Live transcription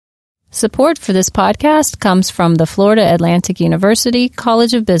Support for this podcast comes from the Florida Atlantic University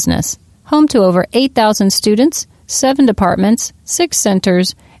College of Business, home to over 8,000 students, 7 departments, 6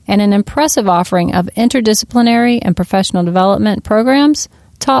 centers, and an impressive offering of interdisciplinary and professional development programs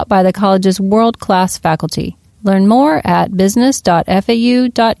taught by the college's world-class faculty. Learn more at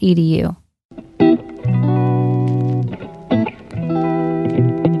business.fau.edu.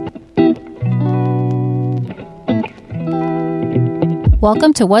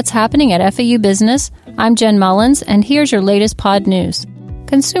 Welcome to What's Happening at FAU Business. I'm Jen Mullins, and here's your latest pod news.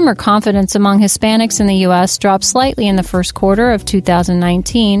 Consumer confidence among Hispanics in the U.S. dropped slightly in the first quarter of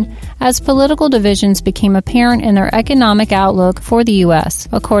 2019 as political divisions became apparent in their economic outlook for the U.S.,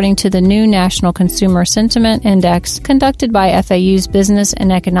 according to the new National Consumer Sentiment Index conducted by FAU's Business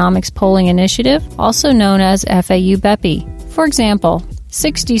and Economics Polling Initiative, also known as FAU BEPI. For example,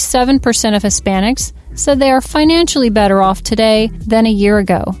 67% of Hispanics said they are financially better off today than a year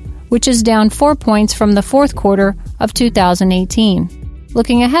ago, which is down 4 points from the fourth quarter of 2018.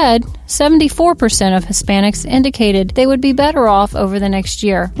 Looking ahead, 74% of Hispanics indicated they would be better off over the next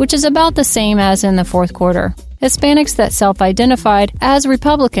year, which is about the same as in the fourth quarter. Hispanics that self-identified as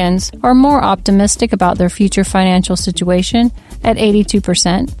Republicans are more optimistic about their future financial situation at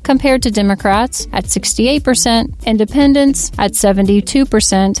 82%, compared to Democrats at 68%, independents at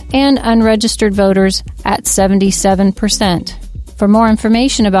 72%, and unregistered voters at 77%. For more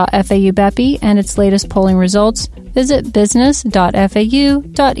information about FAU BEPI and its latest polling results, visit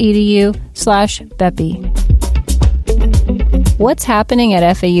business.fau.edu/BEPI. What's Happening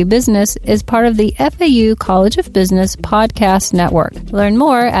at FAU Business is part of the FAU College of Business podcast network. Learn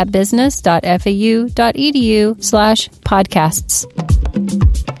more at business.fau.edu/podcasts.